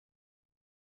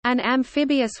An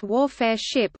amphibious warfare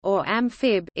ship or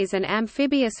amphib is an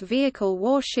amphibious vehicle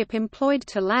warship employed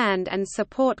to land and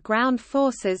support ground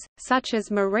forces, such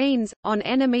as Marines, on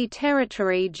enemy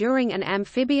territory during an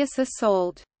amphibious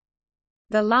assault.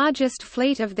 The largest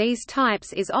fleet of these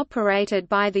types is operated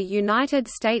by the United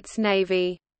States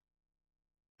Navy.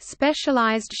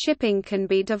 Specialized shipping can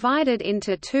be divided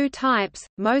into two types,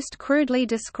 most crudely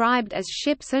described as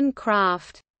ships and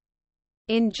craft.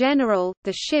 In general,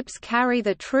 the ships carry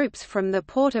the troops from the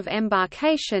port of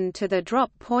embarkation to the drop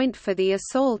point for the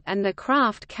assault, and the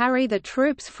craft carry the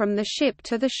troops from the ship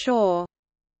to the shore.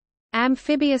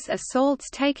 Amphibious assaults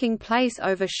taking place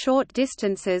over short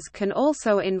distances can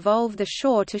also involve the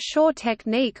shore-to-shore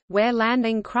technique, where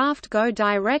landing craft go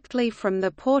directly from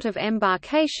the port of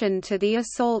embarkation to the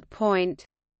assault point.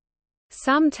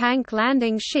 Some tank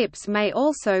landing ships may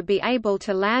also be able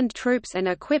to land troops and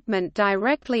equipment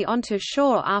directly onto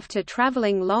shore after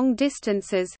traveling long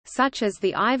distances, such as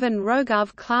the Ivan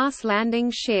Rogov-class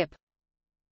landing ship.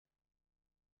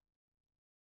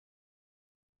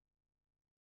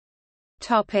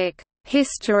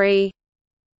 History.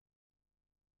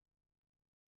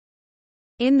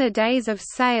 In the days of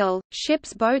sail,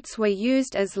 ships' boats were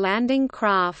used as landing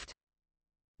craft.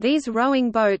 These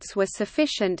rowing boats were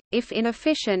sufficient, if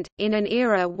inefficient, in an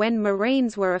era when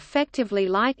Marines were effectively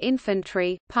light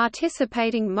infantry,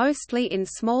 participating mostly in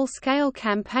small-scale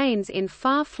campaigns in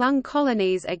far-flung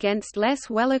colonies against less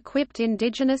well-equipped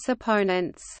indigenous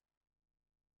opponents.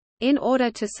 In order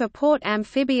to support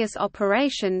amphibious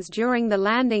operations during the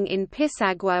landing in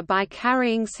Pisagua by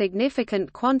carrying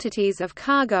significant quantities of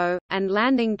cargo, and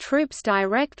landing troops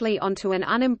directly onto an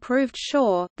unimproved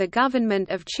shore, the government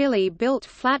of Chile built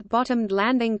flat-bottomed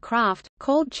landing craft,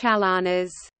 called chalanas.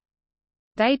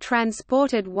 They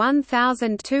transported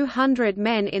 1,200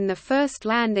 men in the first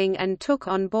landing and took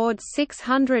on board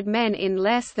 600 men in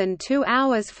less than 2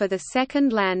 hours for the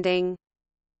second landing.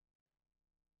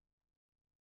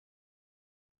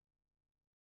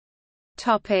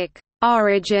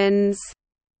 Origins.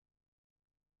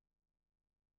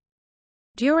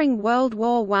 During World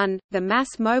War I, the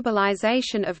mass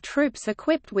mobilization of troops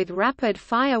equipped with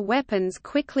rapid-fire weapons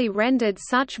quickly rendered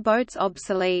such boats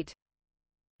obsolete.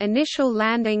 Initial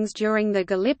landings during the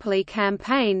Gallipoli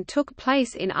campaign took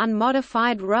place in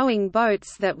unmodified rowing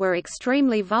boats that were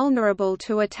extremely vulnerable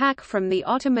to attack from the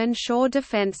Ottoman shore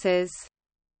defences.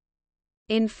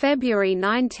 In February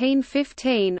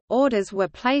 1915, orders were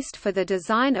placed for the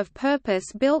design of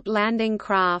purpose-built landing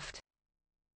craft.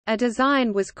 A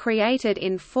design was created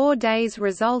in 4 days,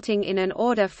 resulting in an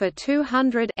order for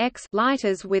 200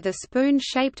 lighters with a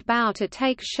spoon-shaped bow to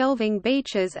take shelving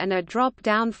beaches and a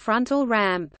drop-down frontal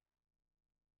ramp.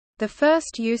 The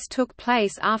first use took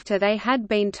place after they had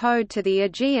been towed to the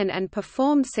Aegean and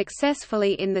performed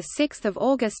successfully in the 6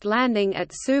 August landing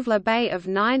at Suvla Bay of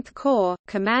 9th Corps,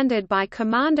 commanded by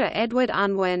Commander Edward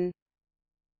Unwin.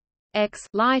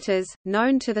 Lighters,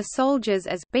 known to the soldiers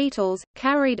as beetles,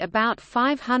 carried about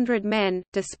 500 men,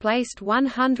 displaced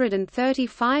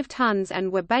 135 tons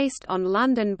and were based on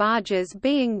London barges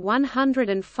being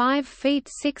 105 feet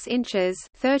 6 inches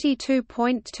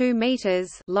 (32.2 meters)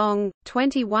 long,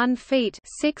 21 feet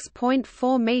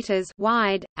 (6.4 meters)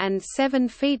 wide, and 7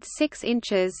 feet 6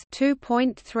 inches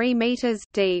 (2.3 meters)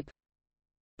 deep.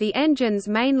 The engines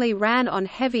mainly ran on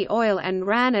heavy oil and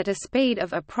ran at a speed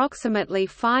of approximately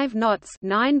 5 knots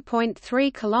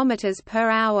 (9.3 km per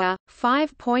hour,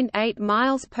 5.8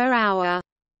 miles per hour).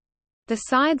 The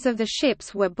sides of the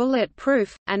ships were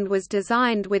bullet-proof, and was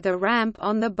designed with a ramp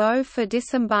on the bow for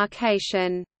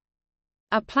disembarkation.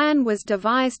 A plan was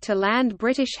devised to land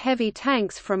British heavy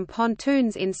tanks from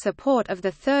pontoons in support of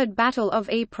the Third Battle of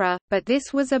Ypres, but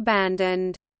this was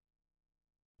abandoned.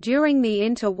 During the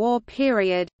interwar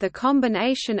period, the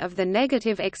combination of the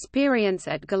negative experience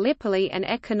at Gallipoli and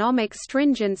economic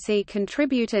stringency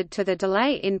contributed to the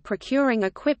delay in procuring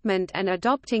equipment and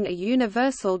adopting a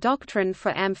universal doctrine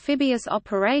for amphibious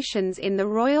operations in the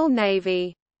Royal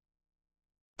Navy.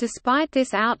 Despite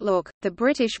this outlook, the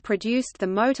British produced the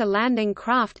motor landing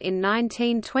craft in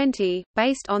 1920,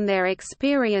 based on their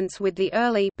experience with the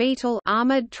early Beetle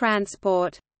armoured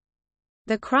transport.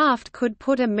 The craft could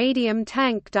put a medium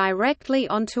tank directly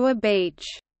onto a beach.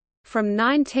 From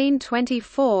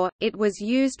 1924, it was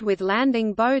used with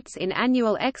landing boats in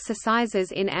annual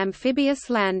exercises in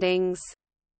amphibious landings.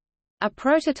 A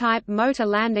prototype motor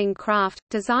landing craft,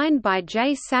 designed by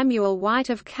J. Samuel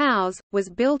White of Cowes, was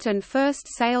built and first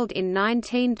sailed in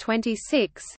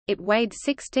 1926. It weighed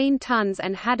 16 tons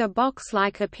and had a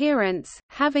box-like appearance,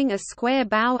 having a square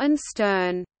bow and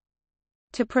stern.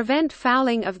 To prevent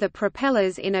fouling of the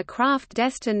propellers in a craft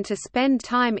destined to spend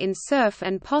time in surf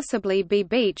and possibly be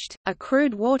beached, a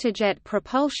crude waterjet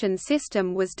propulsion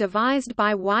system was devised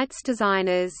by White's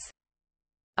designers.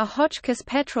 A Hotchkiss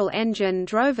petrol engine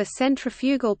drove a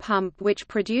centrifugal pump which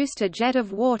produced a jet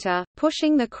of water,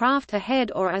 pushing the craft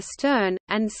ahead or astern,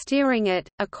 and steering it,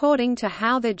 according to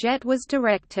how the jet was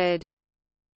directed.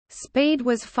 Speed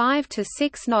was 5 to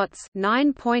 6 knots,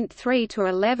 9.3 to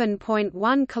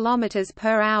 11.1 kilometers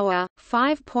per hour,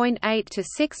 5.8 to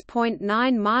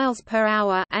 6.9 miles per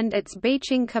hour, and its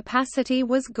beaching capacity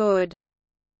was good.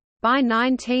 By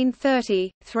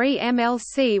 1930, 3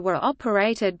 MLC were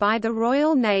operated by the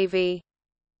Royal Navy.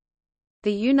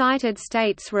 The United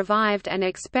States revived and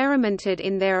experimented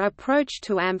in their approach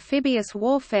to amphibious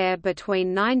warfare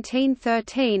between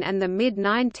 1913 and the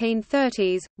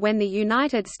mid-1930s, when the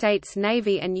United States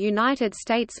Navy and United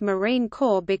States Marine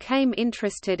Corps became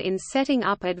interested in setting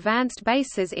up advanced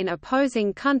bases in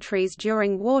opposing countries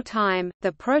during wartime.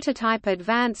 The prototype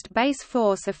Advanced Base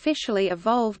Force officially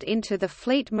evolved into the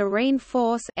Fleet Marine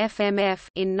Force (FMF)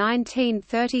 in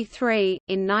 1933.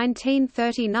 In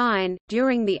 1939,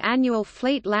 during the annual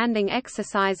fleet landing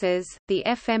exercises, the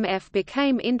FMF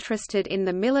became interested in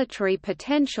the military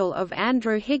potential of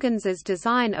Andrew Higgins's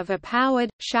design of a powered,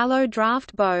 shallow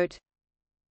draft boat.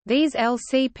 These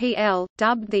LCPL,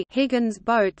 dubbed the Higgins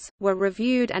boats, were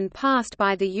reviewed and passed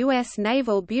by the U.S.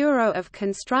 Naval Bureau of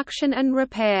Construction and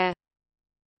Repair.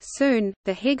 Soon,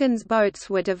 the Higgins boats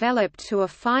were developed to a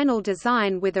final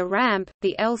design with a ramp,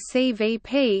 the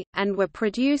LCVP, and were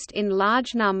produced in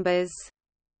large numbers.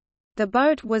 The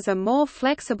boat was a more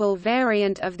flexible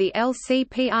variant of the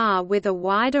LCPR with a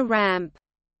wider ramp.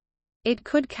 It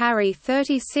could carry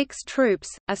 36 troops,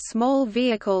 a small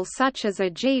vehicle such as a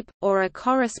jeep, or a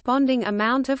corresponding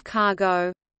amount of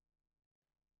cargo.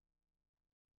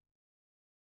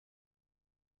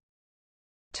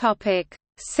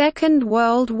 Second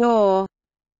World War.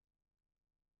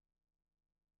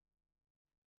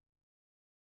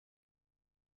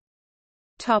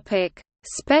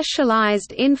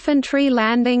 Specialized infantry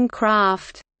landing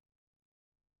craft.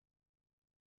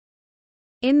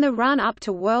 In the run-up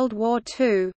to World War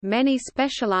II, many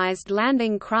specialized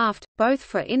landing craft, both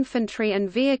for infantry and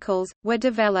vehicles, were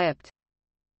developed.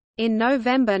 In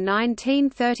November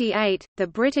 1938, the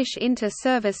British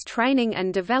Inter-Service Training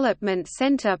and Development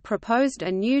Centre proposed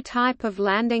a new type of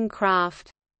landing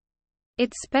craft.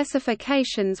 Its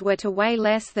specifications were to weigh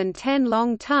less than 10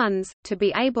 long tons, to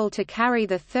be able to carry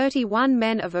the 31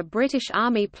 men of a British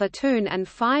Army platoon and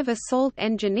 5 assault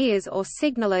engineers or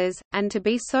signallers, and to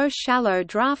be so shallow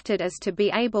drafted as to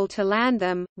be able to land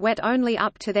them, wet only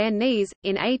up to their knees,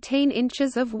 in 18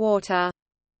 inches of water.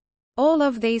 All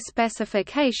of these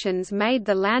specifications made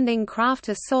the landing craft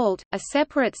assault. A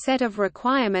separate set of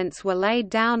requirements were laid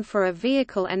down for a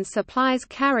vehicle and supplies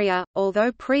carrier,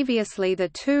 although previously the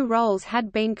two roles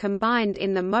had been combined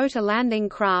in the motor landing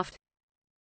craft.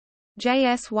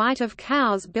 J.S. White of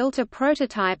Cowes built a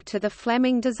prototype to the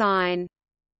Fleming design.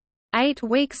 8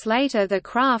 weeks later the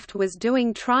craft was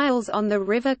doing trials on the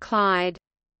River Clyde.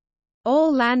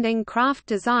 All landing craft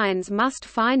designs must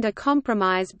find a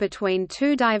compromise between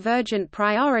two divergent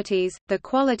priorities: the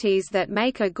qualities that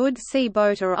make a good sea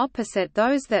boat are opposite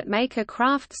those that make a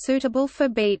craft suitable for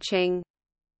beaching.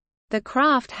 The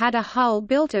craft had a hull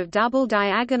built of double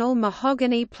diagonal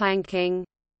mahogany planking.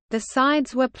 The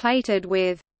sides were plated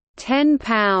with 10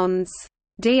 pounds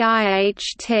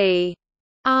DIHT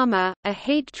armor, a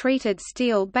heat-treated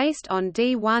steel based on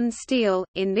D1 steel,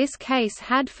 in this case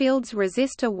Hadfield's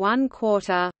resistor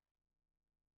 1/4.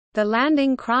 The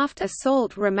landing craft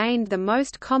Assault remained the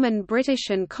most common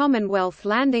British and Commonwealth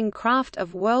landing craft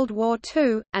of World War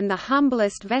II, and the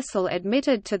humblest vessel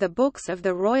admitted to the books of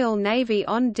the Royal Navy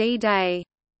on D-Day.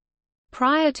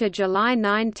 Prior to July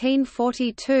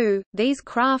 1942, these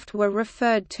craft were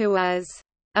referred to as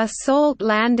Assault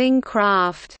Landing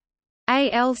Craft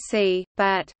ALC,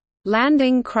 but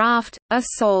Landing Craft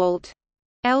Assault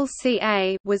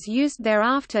LCA was used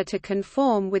thereafter to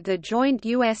conform with the joint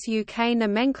US-UK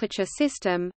nomenclature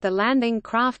system. The landing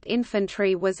craft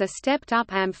infantry was a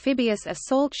stepped-up amphibious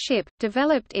assault ship,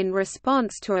 developed in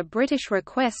response to a British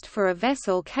request for a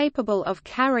vessel capable of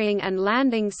carrying and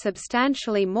landing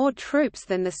substantially more troops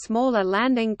than the smaller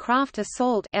landing craft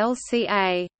Assault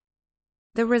LCA.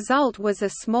 The result was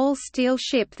a small steel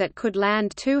ship that could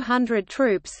land 200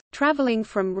 troops, traveling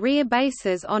from rear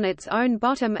bases on its own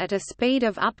bottom at a speed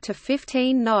of up to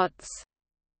 15 knots.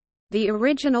 The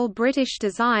original British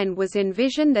design was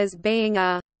envisioned as being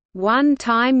a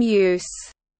one-time use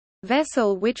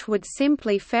vessel which would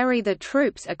simply ferry the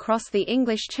troops across the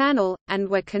English Channel, and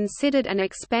were considered an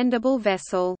expendable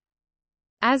vessel.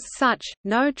 As such,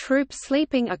 no troop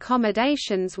sleeping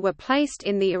accommodations were placed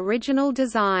in the original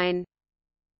design.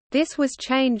 This was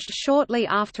changed shortly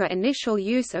after initial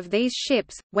use of these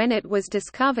ships, when it was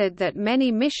discovered that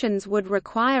many missions would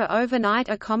require overnight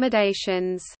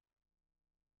accommodations.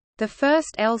 The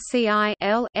first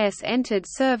LCI-LS entered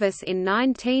service in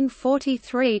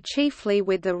 1943 chiefly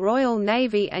with the Royal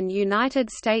Navy and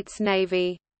United States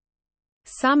Navy.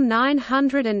 Some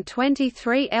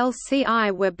 923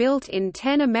 LCI were built in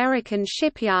 10 American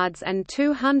shipyards and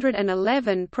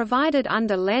 211 provided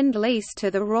under Lend-Lease to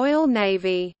the Royal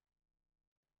Navy.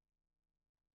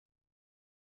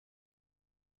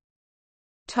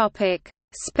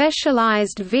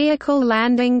 Specialized vehicle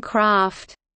landing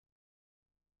craft.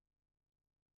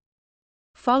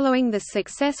 Following the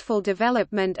successful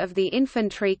development of the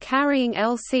infantry carrying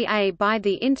LCA by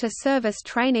the Inter-Service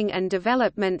Training and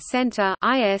Development Center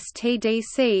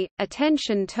 (ISTDC),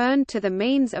 attention turned to the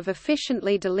means of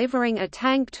efficiently delivering a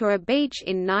tank to a beach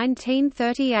in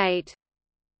 1938.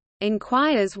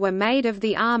 Inquiries were made of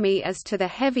the Army as to the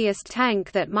heaviest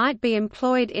tank that might be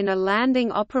employed in a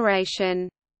landing operation.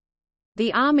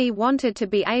 The Army wanted to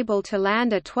be able to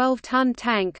land a 12-ton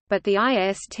tank, but the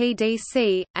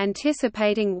ISTDC,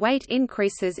 anticipating weight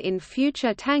increases in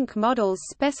future tank models,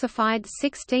 specified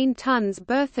 16 tons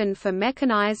burthen for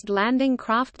mechanized landing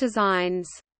craft designs.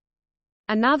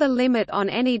 Another limit on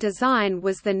any design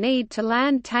was the need to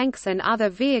land tanks and other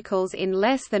vehicles in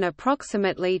less than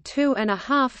approximately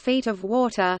 2.5 feet of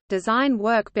water. Design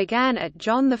work began at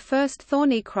John I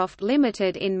Thornycroft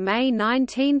Limited in May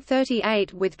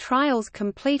 1938, with trials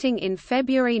completing in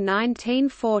February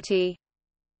 1940.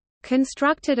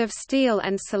 Constructed of steel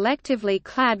and selectively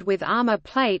clad with armor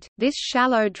plate, this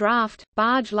shallow draft,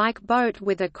 barge-like boat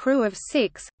with a crew of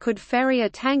 6, could ferry a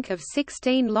tank of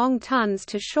 16 long tons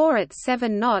to shore at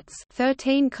 7 knots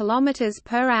 13 km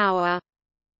per hour.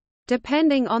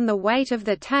 Depending on the weight of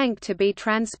the tank to be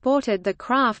transported, the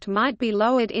craft might be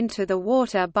lowered into the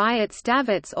water by its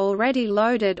davits already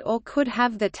loaded, or could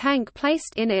have the tank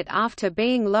placed in it after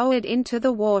being lowered into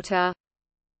the water.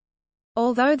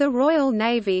 Although the Royal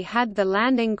Navy had the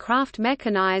landing craft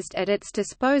mechanized at its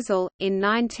disposal, in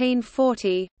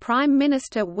 1940, Prime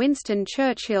Minister Winston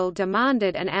Churchill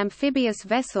demanded an amphibious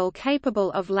vessel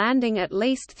capable of landing at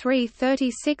least 3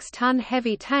 36-ton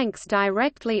heavy tanks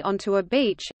directly onto a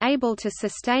beach, able to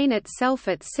sustain itself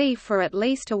at sea for at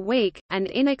least a week, and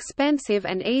inexpensive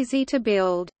and easy to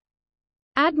build.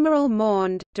 Admiral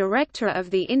Maund, director of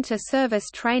the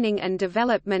Inter-Service Training and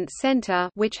Development Center,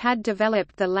 which had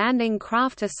developed the landing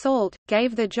craft Assault,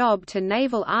 gave the job to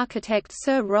naval architect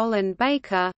Sir Roland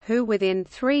Baker, who within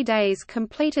 3 days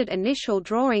completed initial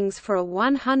drawings for a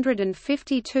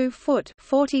 152-foot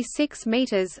 (46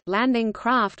 meters) landing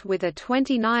craft with a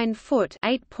 29-foot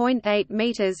 (8.8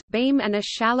 meters) beam and a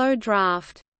shallow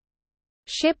draft.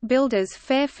 Ship builders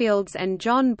Fairfields and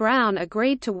John Brown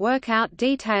agreed to work out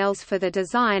details for the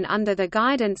design under the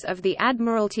guidance of the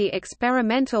Admiralty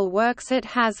Experimental Works at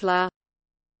Haslar.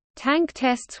 Tank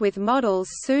tests with models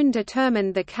soon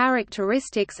determined the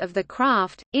characteristics of the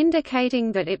craft,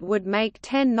 indicating that it would make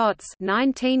 10 knots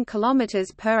 19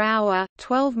 km per hour,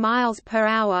 12 miles per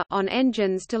hour on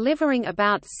engines delivering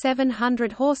about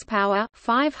 700 horsepower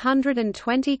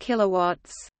 520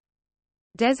 kilowatts.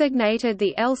 Designated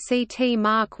the LCT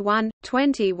Mark I,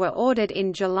 20 were ordered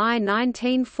in July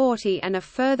 1940 and a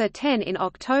further 10 in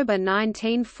October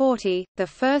 1940. The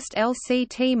first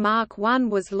LCT Mark I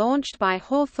was launched by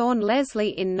Hawthorne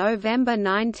Leslie in November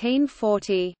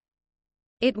 1940.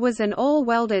 It was an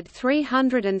all-welded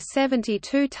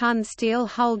 372-ton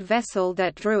steel-hulled vessel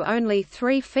that drew only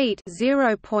 3 feet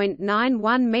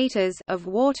 (0.91 meters) of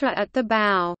water at the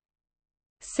bow.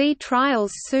 Sea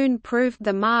trials soon proved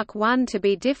the Mark I to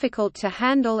be difficult to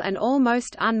handle and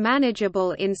almost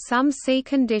unmanageable in some sea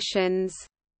conditions.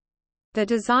 The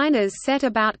designers set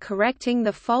about correcting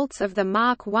the faults of the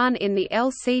Mark I in the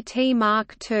LCT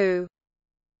Mark II.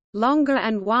 Longer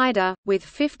and wider, with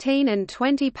 15 and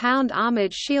 20-pound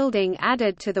armored shielding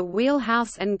added to the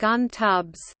wheelhouse and gun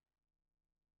tubs.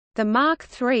 The Mark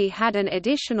III had an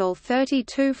additional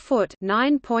 32-foot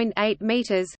 (9.8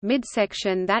 meters)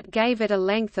 midsection that gave it a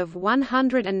length of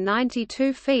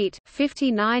 192 feet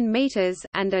 (59 meters)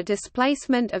 and a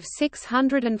displacement of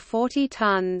 640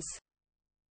 tons.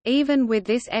 Even with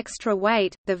this extra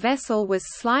weight, the vessel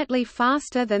was slightly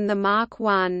faster than the Mark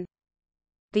I.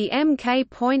 The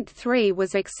Mk.3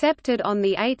 was accepted on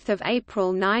 8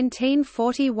 April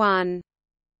 1941.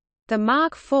 The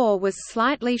Mark IV was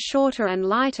slightly shorter and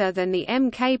lighter than the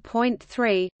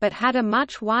Mk.3, but had a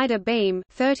much wider beam,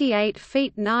 38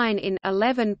 feet 9 in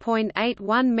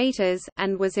 (11.81 meters),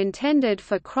 and was intended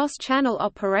for cross-channel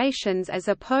operations as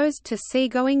opposed to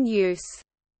seagoing use.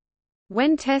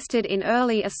 When tested in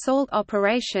early assault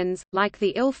operations, like the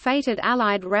ill-fated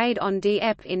Allied raid on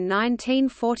Dieppe in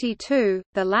 1942,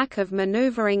 the lack of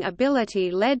maneuvering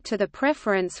ability led to the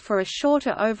preference for a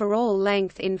shorter overall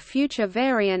length in future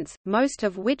variants, most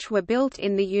of which were built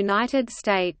in the United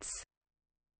States.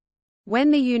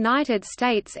 When the United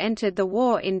States entered the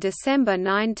war in December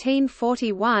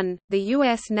 1941, the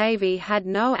U.S. Navy had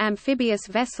no amphibious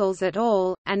vessels at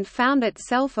all, and found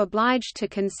itself obliged to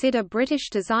consider British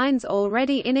designs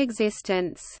already in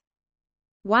existence.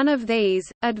 One of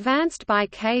these, advanced by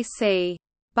K.C.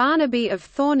 Barnaby of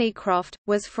Thornycroft,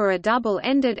 was for a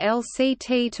double-ended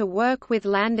LCT to work with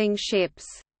landing ships.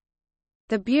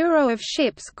 The Bureau of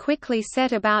Ships quickly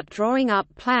set about drawing up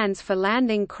plans for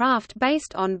landing craft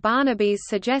based on Barnaby's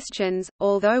suggestions,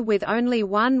 although with only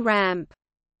one ramp.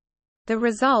 The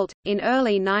result, in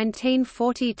early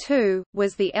 1942,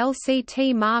 was the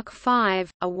LCT Mark V,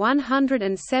 a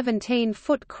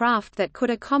 117-foot craft that could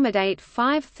accommodate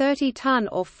 5 30-ton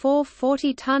or 4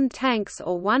 40-ton tanks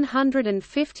or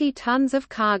 150 tons of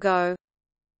cargo.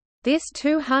 This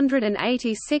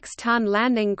 286-ton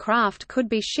landing craft could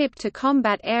be shipped to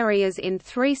combat areas in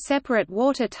 3 separate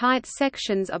watertight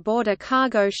sections aboard a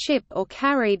cargo ship or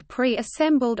carried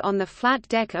pre-assembled on the flat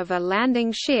deck of a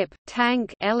landing ship,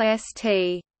 tank LST.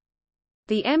 The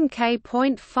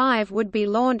Mk.5 would be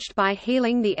launched by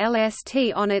heeling the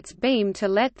LST on its beam to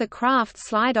let the craft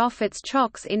slide off its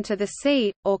chocks into the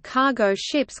sea, or cargo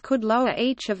ships could lower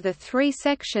each of the 3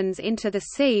 sections into the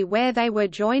sea where they were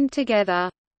joined together.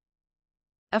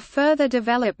 A further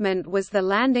development was the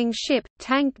landing ship,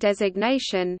 tank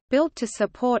designation, built to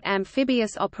support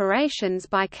amphibious operations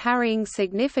by carrying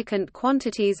significant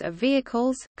quantities of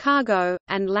vehicles, cargo,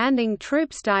 and landing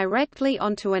troops directly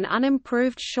onto an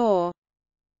unimproved shore.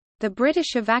 The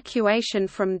British evacuation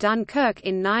from Dunkirk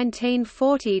in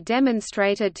 1940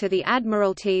 demonstrated to the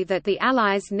Admiralty that the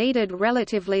Allies needed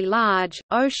relatively large,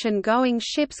 ocean-going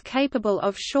ships capable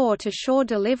of shore-to-shore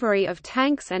delivery of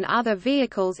tanks and other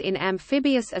vehicles in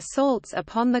amphibious assaults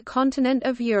upon the continent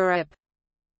of Europe.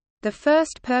 The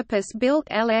first purpose-built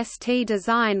LST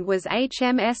design was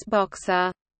HMS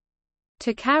Boxer.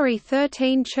 To carry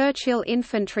 13 Churchill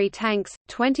infantry tanks,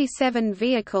 27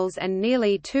 vehicles and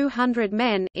nearly 200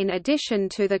 men in addition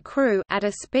to the crew at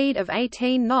a speed of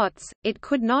 18 knots, it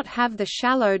could not have the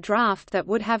shallow draft that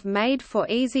would have made for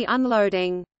easy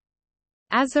unloading.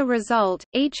 As a result,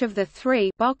 each of the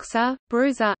 3 Boxer,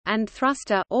 Bruiser, and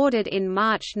Thruster ordered in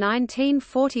March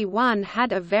 1941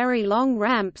 had a very long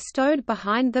ramp stowed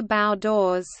behind the bow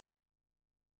doors.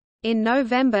 In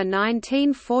November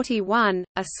 1941,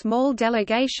 a small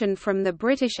delegation from the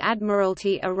British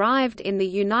Admiralty arrived in the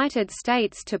United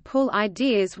States to pool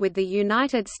ideas with the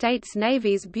United States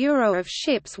Navy's Bureau of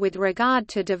Ships with regard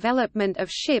to development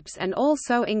of ships and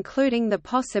also including the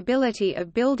possibility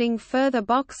of building further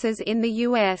Boxers in the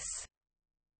U.S.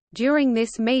 During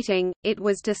this meeting, it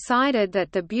was decided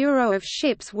that the Bureau of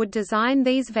Ships would design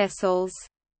these vessels.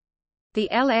 The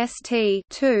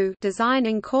LST-2 design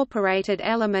incorporated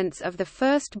elements of the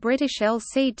first British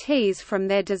LCTs from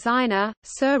their designer,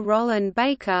 Sir Roland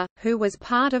Baker, who was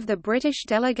part of the British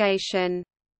delegation.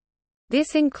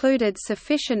 This included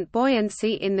sufficient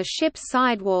buoyancy in the ship's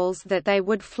sidewalls that they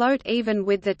would float even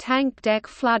with the tank deck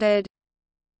flooded.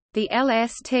 The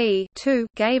LST-2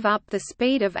 gave up the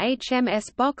speed of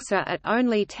HMS Boxer at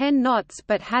only 10 knots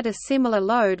but had a similar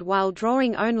load while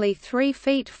drawing only 3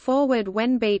 feet forward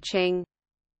when beaching.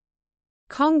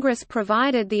 Congress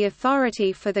provided the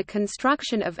authority for the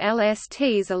construction of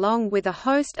LSTs along with a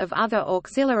host of other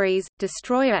auxiliaries,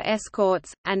 destroyer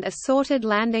escorts, and assorted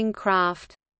landing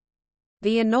craft.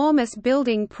 The enormous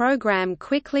building program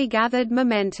quickly gathered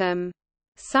momentum.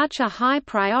 Such a high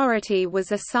priority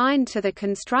was assigned to the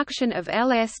construction of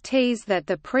LSTs that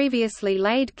the previously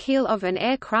laid keel of an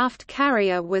aircraft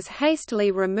carrier was hastily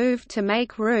removed to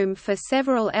make room for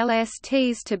several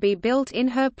LSTs to be built in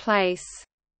her place.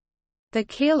 The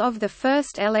keel of the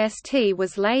first LST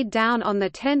was laid down on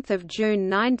 10 June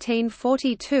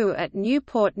 1942 at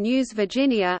Newport News,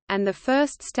 Virginia, and the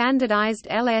first standardized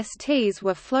LSTs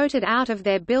were floated out of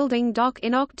their building dock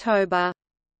in October.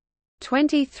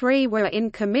 23 were in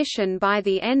commission by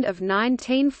the end of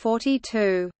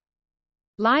 1942.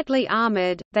 Lightly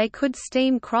armored, they could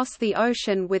steam cross the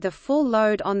ocean with a full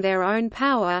load on their own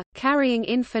power, carrying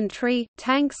infantry,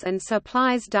 tanks and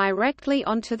supplies directly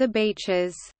onto the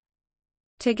beaches.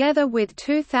 Together with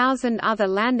 2,000 other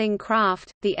landing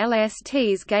craft, the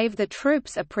LSTs gave the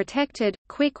troops a protected,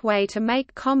 quick way to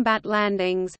make combat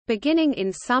landings, beginning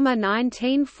in summer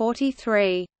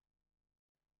 1943.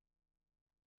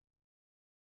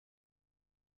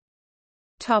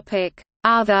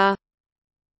 Other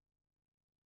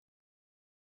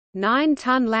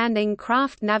 9-ton landing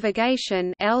craft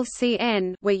navigation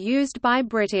 (LCN) were used by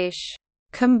British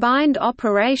Combined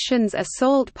Operations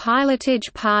Assault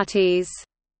Pilotage Parties,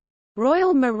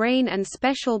 Royal Marine and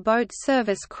Special Boat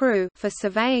Service crew for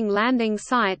surveying landing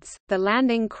sites. The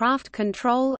Landing Craft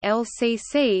Control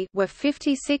 (LCC) were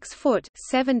 56-foot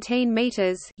 (17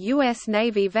 meters) U.S.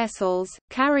 Navy vessels,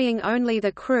 carrying only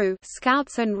the crew,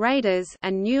 scouts and raiders,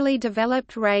 and newly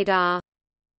developed radar.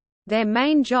 Their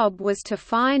main job was to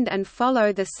find and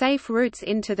follow the safe routes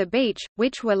into the beach,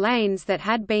 which were lanes that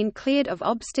had been cleared of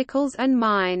obstacles and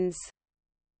mines.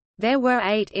 There were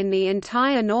 8 in the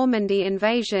entire Normandy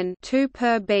invasion, 2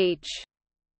 per beach.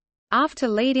 After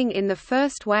leading in the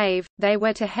first wave, they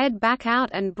were to head back out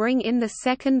and bring in the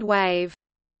second wave.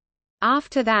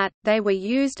 After that, they were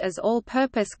used as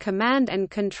all-purpose command and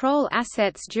control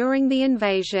assets during the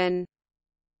invasion.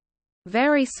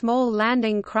 Very small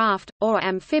landing craft, or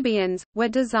amphibians, were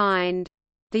designed.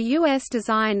 The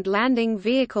U.S.-designed landing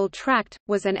vehicle Tract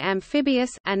was an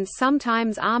amphibious and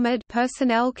sometimes armored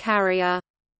personnel carrier.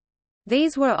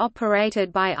 These were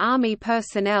operated by Army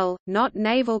personnel, not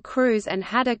naval crews, and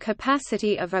had a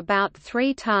capacity of about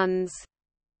 3 tons.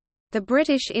 The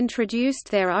British introduced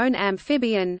their own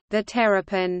amphibian, the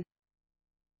Terrapin.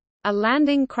 A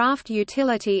landing craft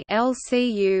utility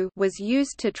 (LCU) was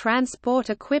used to transport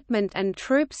equipment and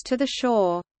troops to the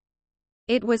shore.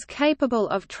 It was capable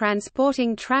of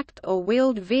transporting tracked or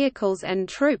wheeled vehicles and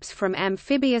troops from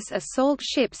amphibious assault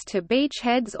ships to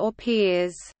beachheads or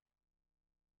piers.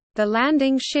 The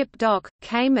landing ship dock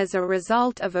came as a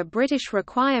result of a British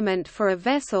requirement for a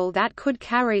vessel that could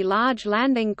carry large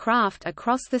landing craft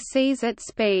across the seas at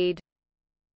speed.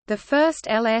 The first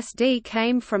LSD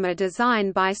came from a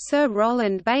design by Sir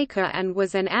Roland Baker and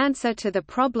was an answer to the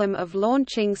problem of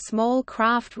launching small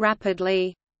craft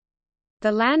rapidly.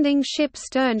 The landing ship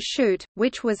stern chute,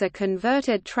 which was a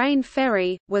converted train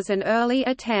ferry, was an early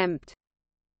attempt.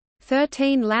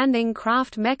 13 landing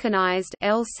craft mechanized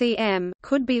 (LCM)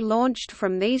 could be launched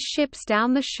from these ships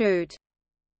down the chute.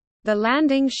 The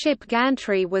landing ship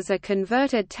gantry was a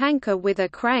converted tanker with a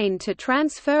crane to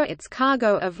transfer its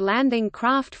cargo of landing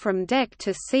craft from deck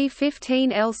to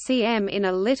C-15 LCM in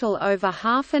a little over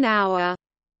half an hour.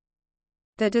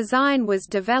 The design was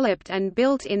developed and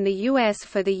built in the U.S.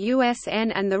 for the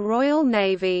USN and the Royal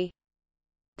Navy.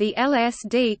 The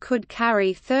LSD could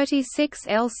carry 36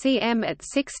 LCM at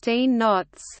 16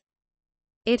 knots.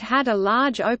 It had a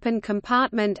large open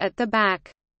compartment at the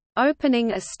back.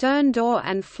 Opening a stern door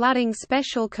and flooding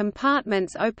special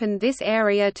compartments opened this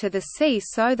area to the sea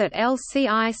so that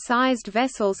LCI-sized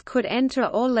vessels could enter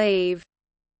or leave.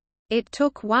 It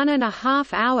took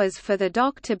 1.5 hours for the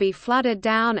dock to be flooded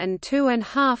down and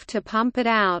 2.5 to pump it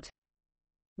out.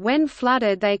 When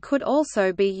flooded, they could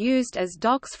also be used as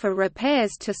docks for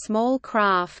repairs to small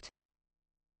craft.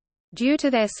 Due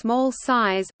to their small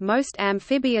size, most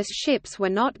amphibious ships were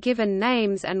not given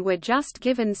names and were just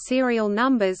given serial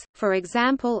numbers, for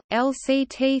example,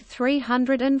 LCT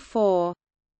 304.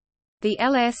 The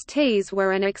LSTs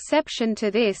were an exception to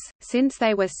this, since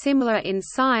they were similar in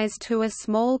size to a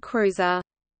small cruiser.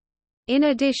 In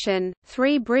addition,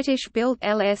 3 British-built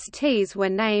LSTs were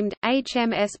named,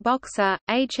 HMS Boxer,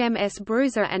 HMS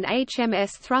Bruiser and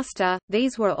HMS Thruster.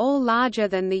 These were all larger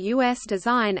than the US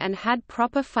design and had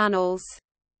proper funnels.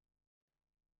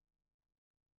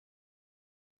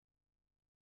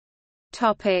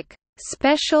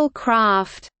 Special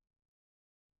craft.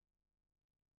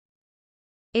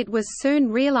 It was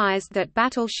soon realized that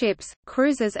battleships,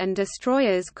 cruisers and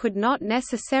destroyers could not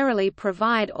necessarily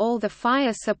provide all the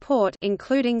fire support,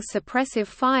 including suppressive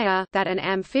fire, that an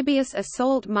amphibious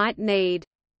assault might need.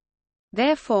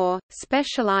 Therefore,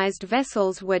 specialized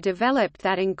vessels were developed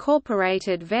that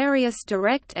incorporated various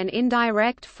direct and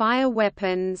indirect fire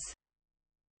weapons.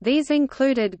 These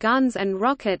included guns and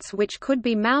rockets which could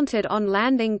be mounted on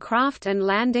landing craft and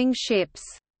landing ships.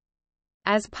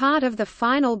 As part of the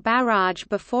final barrage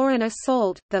before an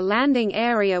assault, the landing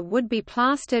area would be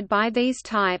plastered by these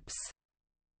types.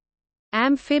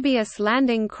 Amphibious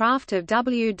landing craft of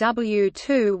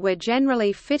WW2 were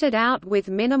generally fitted out with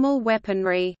minimal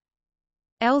weaponry.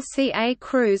 LCA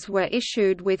crews were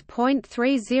issued with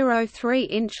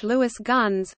 .303-inch Lewis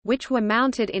guns, which were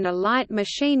mounted in a light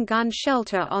machine gun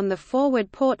shelter on the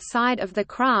forward port side of the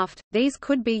craft. These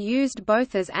could be used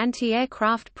both as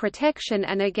anti-aircraft protection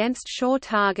and against shore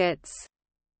targets.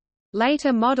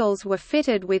 Later models were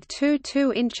fitted with two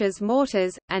 2-inch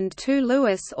mortars, and two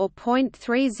Lewis or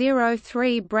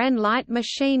 .303 Bren light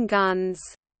machine guns.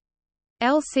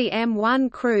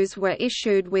 LCM-1 crews were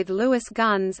issued with Lewis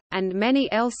guns, and many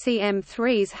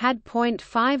LCM-3s had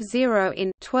 .50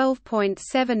 in 12.7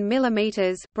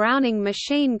 mm Browning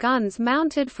machine guns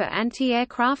mounted for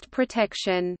anti-aircraft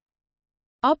protection.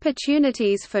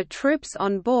 Opportunities for troops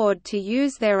on board to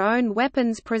use their own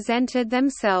weapons presented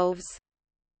themselves.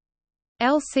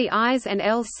 LCIs and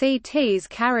LCTs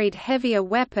carried heavier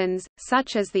weapons,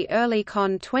 such as the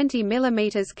Oerlikon 20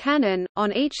 mm cannon,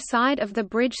 on each side of the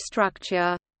bridge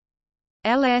structure.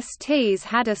 LSTs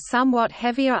had a somewhat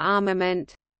heavier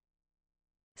armament.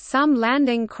 Some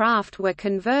landing craft were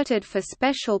converted for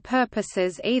special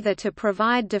purposes, either to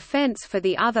provide defense for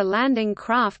the other landing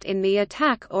craft in the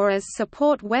attack or as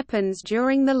support weapons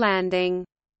during the landing.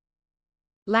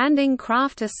 Landing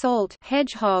Craft Assault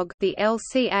Hedgehog, the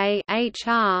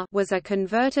LCA-HR, was a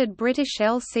converted British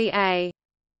LCA.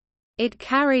 It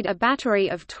carried a battery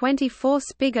of 24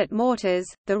 spigot mortars,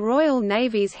 the Royal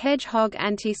Navy's Hedgehog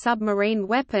anti-submarine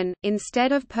weapon,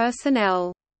 instead of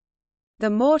personnel. The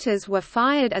mortars were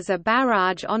fired as a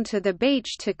barrage onto the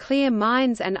beach to clear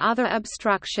mines and other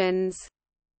obstructions.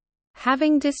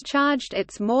 Having discharged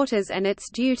its mortars and its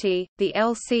duty, the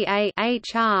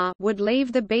LCA-HR would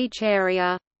leave the beach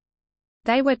area.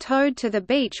 They were towed to the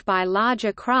beach by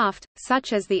larger craft,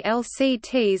 such as the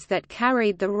LCTs that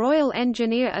carried the Royal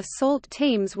Engineer assault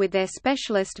teams with their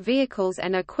specialist vehicles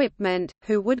and equipment,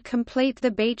 who would complete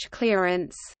the beach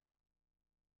clearance.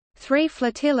 3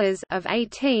 flotillas of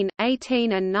 18,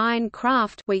 18 and 9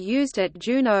 craft were used at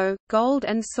Juno, Gold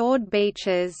and Sword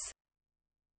beaches.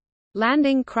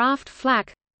 Landing Craft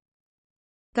Flak.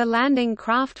 The Landing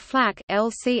Craft Flak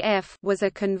 (LCF) was a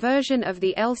conversion of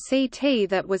the LCT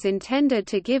that was intended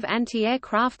to give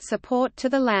anti-aircraft support to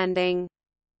the landing.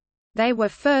 They were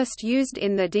first used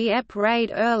in the Dieppe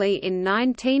raid early in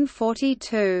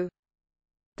 1942.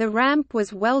 The ramp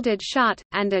was welded shut,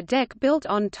 and a deck built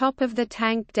on top of the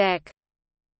tank deck.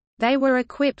 They were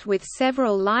equipped with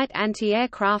several light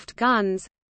anti-aircraft guns.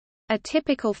 A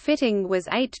typical fitting was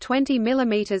 8 20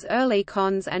 mm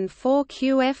Oerlikons and 4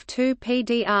 QF2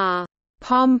 PDR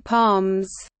pom-poms,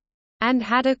 and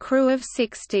had a crew of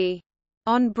 60.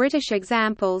 On British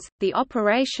examples, the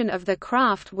operation of the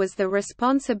craft was the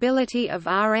responsibility of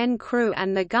RN crew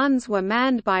and the guns were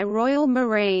manned by Royal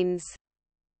Marines.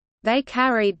 They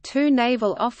carried 2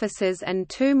 naval officers and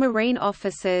 2 marine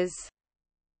officers.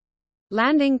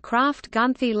 Landing Craft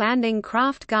Gun. The Landing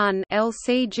Craft Gun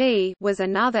 (LCG) was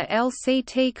another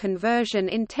LCT conversion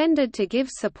intended to give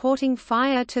supporting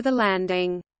fire to the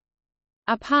landing.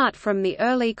 Apart from the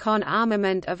Oerlikon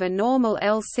armament of a normal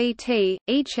LCT,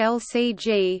 each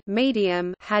LCG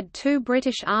medium had 2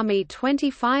 British Army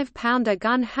 25-pounder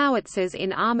gun howitzers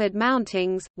in armoured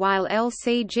mountings, while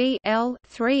LCG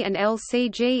L3 and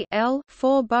LCG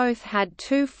L4 both had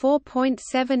 2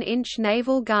 4.7-inch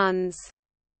naval guns.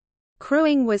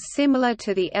 Crewing was similar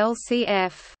to the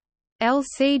LCF.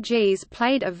 LCGs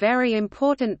played a very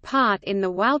important part in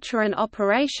the Walcheren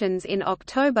operations in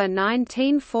October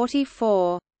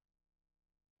 1944.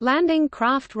 Landing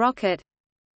Craft Rocket.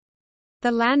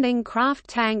 The Landing Craft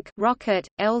Tank Rocket,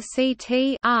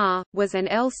 LCT-R, was an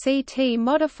LCT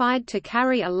modified to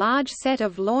carry a large set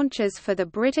of launchers for the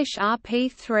British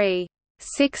RP-3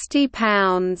 60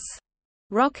 pounds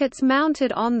rockets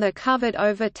mounted on the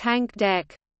covered-over tank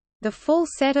deck. The full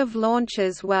set of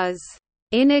launchers was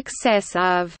in excess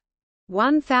of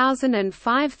 1,000 and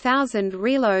 5,000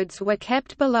 reloads were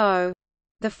kept below.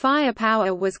 The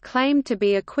firepower was claimed to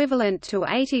be equivalent to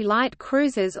 80 light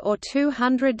cruisers or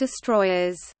 200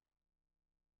 destroyers.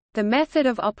 The method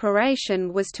of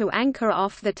operation was to anchor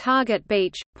off the target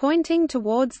beach, pointing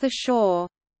towards the shore.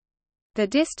 The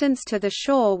distance to the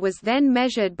shore was then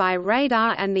measured by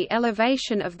radar and the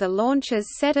elevation of the launchers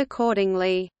set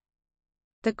accordingly.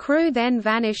 The crew then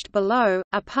vanished below,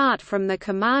 apart from the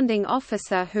commanding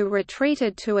officer who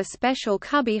retreated to a special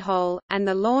cubbyhole, and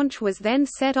the launch was then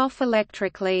set off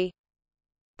electrically.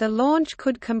 The launch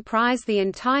could comprise the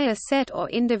entire set or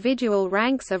individual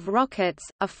ranks of rockets.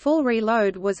 A full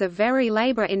reload was a very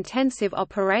labor-intensive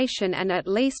operation, and at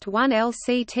least one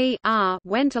LCT-R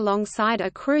went alongside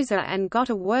a cruiser and got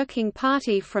a working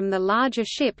party from the larger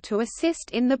ship to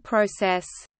assist in the process.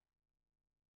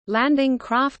 Landing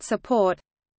Craft Support.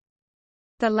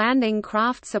 The landing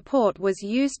craft support was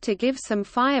used to give some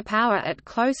firepower at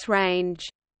close range.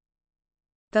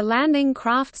 The landing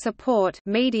craft support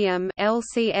medium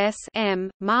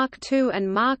LCS-M, Mark II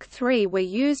and Mark III were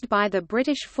used by the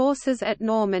British forces at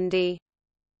Normandy.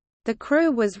 The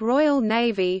crew was Royal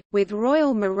Navy, with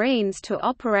Royal Marines to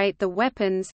operate the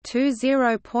weapons, two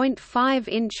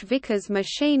 0.5-inch Vickers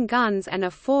machine guns and a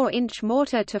 4-inch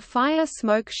mortar to fire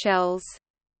smoke shells.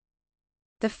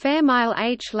 The Fairmile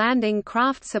H landing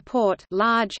craft support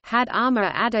large had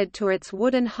armour added to its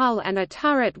wooden hull and a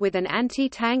turret with an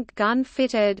anti-tank gun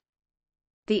fitted.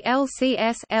 The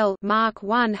LCS-L Mark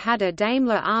I had a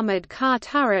Daimler armoured car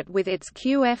turret with its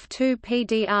QF2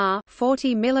 PDR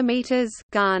 40 mm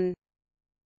gun.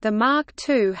 The Mark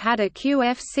II had a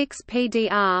QF6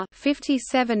 PDR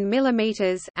 57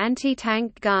 mm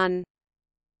anti-tank gun.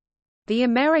 The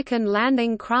American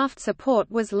landing craft support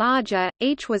was larger,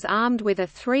 each was armed with a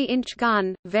 3-inch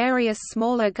gun, various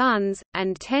smaller guns,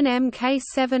 and 10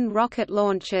 Mk7 rocket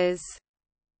launchers.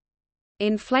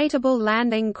 Inflatable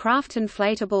landing craft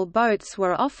inflatable boats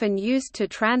were often used to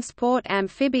transport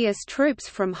amphibious troops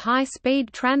from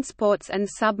high-speed transports and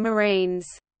submarines.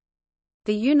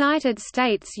 The United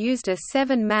States used a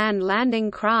 7-man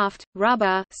landing craft,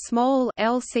 rubber small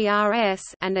LCRS,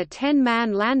 and a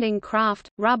 10-man landing craft,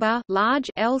 rubber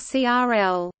large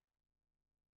LCRL.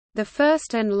 The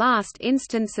first and last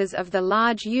instances of the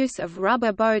large use of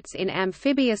rubber boats in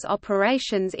amphibious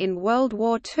operations in World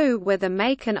War II were the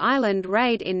Macon Island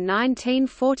raid in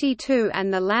 1942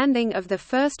 and the landing of the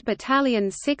 1st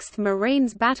Battalion 6th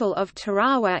Marines Battle of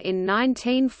Tarawa in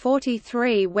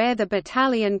 1943, where the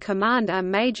battalion commander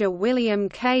Major William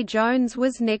K. Jones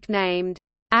was nicknamed,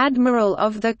 "Admiral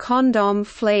of the Condom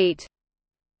Fleet."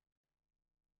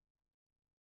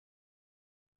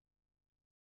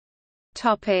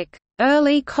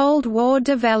 Early Cold War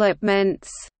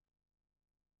developments.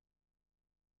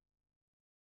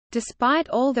 Despite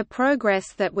all the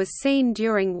progress that was seen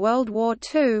during World War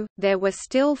II, there were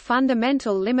still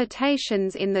fundamental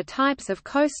limitations in the types of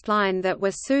coastline that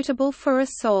were suitable for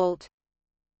assault.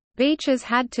 Beaches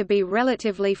had to be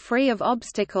relatively free of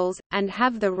obstacles, and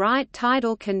have the right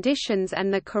tidal conditions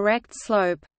and the correct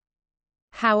slope.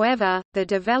 However, the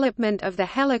development of the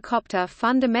helicopter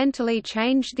fundamentally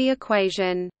changed the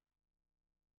equation.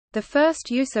 The first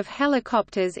use of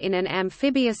helicopters in an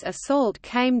amphibious assault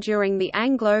came during the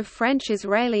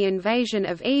Anglo-French-Israeli invasion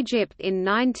of Egypt in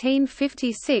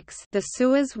 1956, the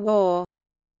Suez War.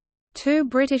 2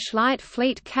 British Light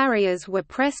Fleet carriers were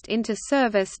pressed into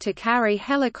service to carry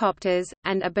helicopters,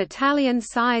 and a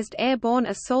battalion-sized airborne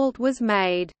assault was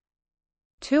made.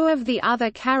 2 of the other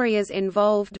carriers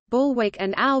involved, Bulwark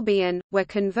and Albion, were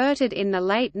converted in the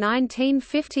late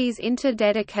 1950s into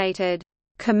dedicated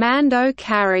commando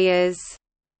carriers.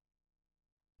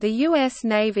 The U.S.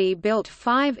 Navy built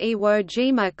 5 Iwo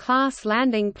Jima-class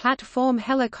landing platform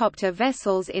helicopter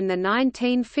vessels in the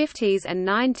 1950s and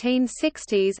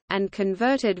 1960s, and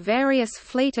converted various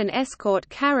fleet and escort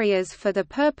carriers for the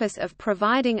purpose of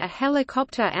providing a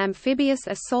helicopter amphibious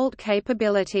assault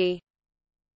capability.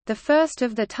 The first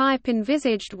of the type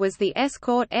envisaged was the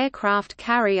escort aircraft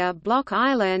carrier Block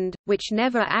Island, which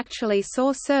never actually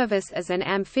saw service as an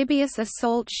amphibious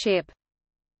assault ship.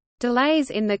 Delays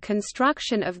in the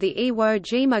construction of the Iwo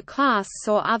Jima class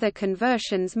saw other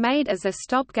conversions made as a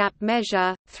stopgap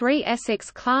measure. 3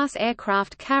 Essex-class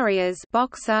aircraft carriers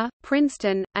Boxer,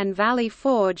 Princeton, and Valley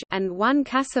Forge, and 1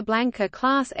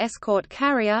 Casablanca-class escort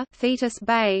carrier Thetis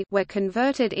Bay were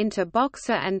converted into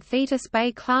Boxer and Thetis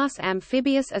Bay-class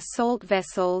amphibious assault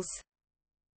vessels.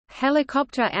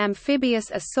 Helicopter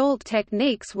amphibious assault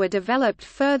techniques were developed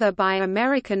further by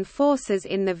American forces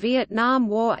in the Vietnam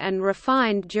War and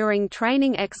refined during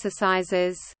training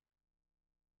exercises.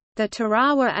 The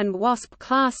Tarawa and Wasp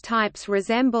class types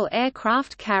resemble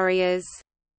aircraft carriers.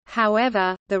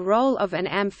 However, the role of an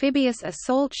amphibious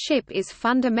assault ship is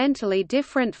fundamentally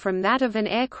different from that of an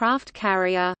aircraft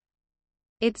carrier.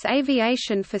 Its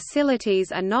aviation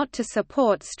facilities are not to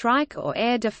support strike or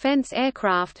air defense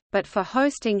aircraft, but for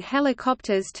hosting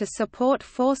helicopters to support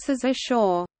forces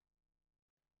ashore.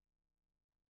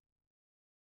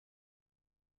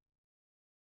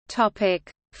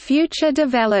 Future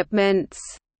developments.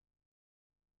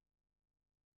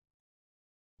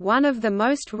 One of the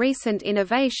most recent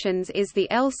innovations is the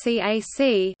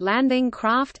LCAC landing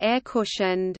craft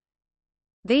air-cushioned.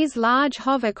 These large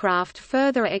hovercraft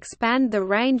further expand the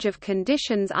range of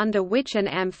conditions under which an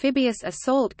amphibious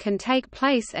assault can take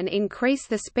place and increase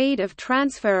the speed of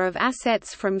transfer of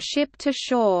assets from ship to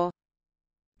shore.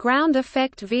 Ground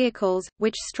effect vehicles,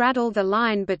 which straddle the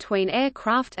line between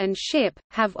aircraft and ship,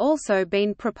 have also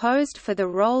been proposed for the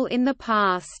role in the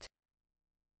past.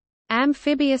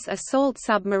 Amphibious assault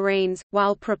submarines,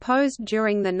 while proposed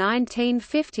during the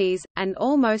 1950s, and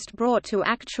almost brought to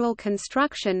actual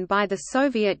construction by the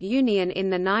Soviet Union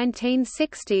in the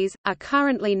 1960s, are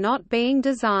currently not being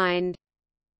designed.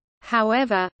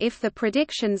 However, if the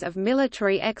predictions of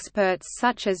military experts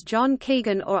such as John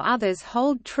Keegan or others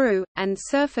hold true, and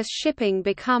surface shipping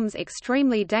becomes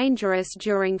extremely dangerous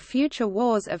during future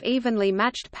wars of evenly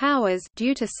matched powers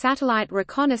due to satellite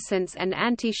reconnaissance and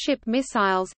anti-ship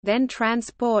missiles, then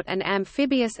transport and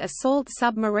amphibious assault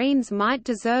submarines might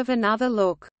deserve another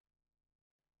look.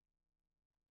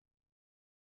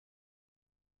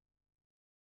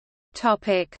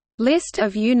 List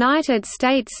of United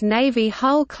States Navy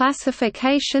hull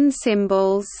classification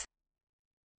symbols.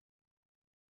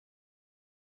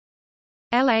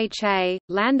 LHA –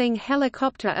 Landing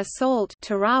Helicopter Assault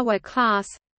Tarawa class.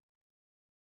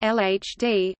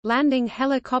 LHD – Landing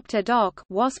Helicopter Dock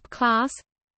Wasp class.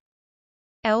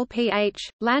 LPH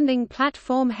 – Landing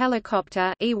Platform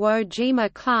Helicopter Iwo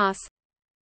Jima class.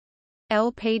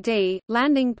 LPD –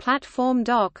 Landing Platform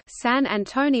Dock San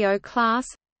Antonio class.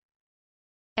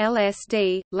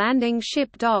 LSD – Landing Ship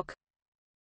Dock.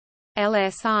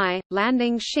 LSI –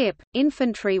 Landing Ship,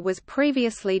 Infantry was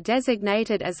previously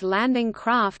designated as Landing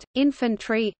Craft,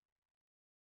 Infantry.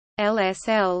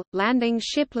 LSL – Landing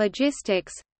Ship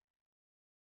Logistics.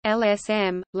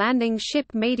 LSM – Landing Ship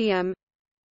Medium.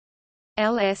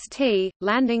 LST –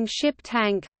 Landing Ship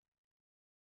Tank.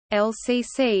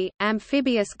 LCC –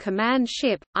 Amphibious Command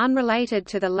Ship, unrelated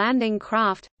to the landing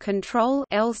craft, Control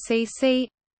LCC.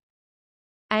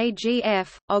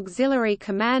 AGF – Auxiliary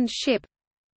Command Ship.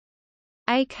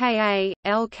 AKA –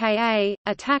 LKA –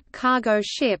 Attack Cargo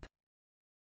Ship.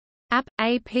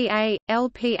 APA –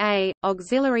 LPA –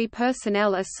 Auxiliary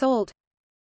Personnel Assault.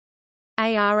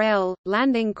 ARL –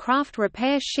 Landing Craft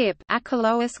Repair Ship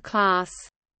Achelous class.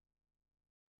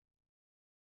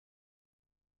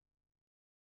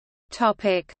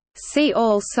 See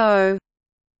also: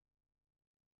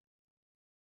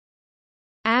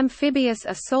 Amphibious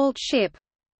assault ship,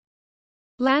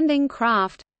 Landing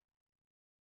craft,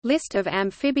 List of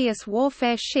amphibious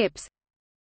warfare ships,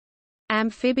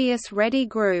 Amphibious ready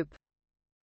group.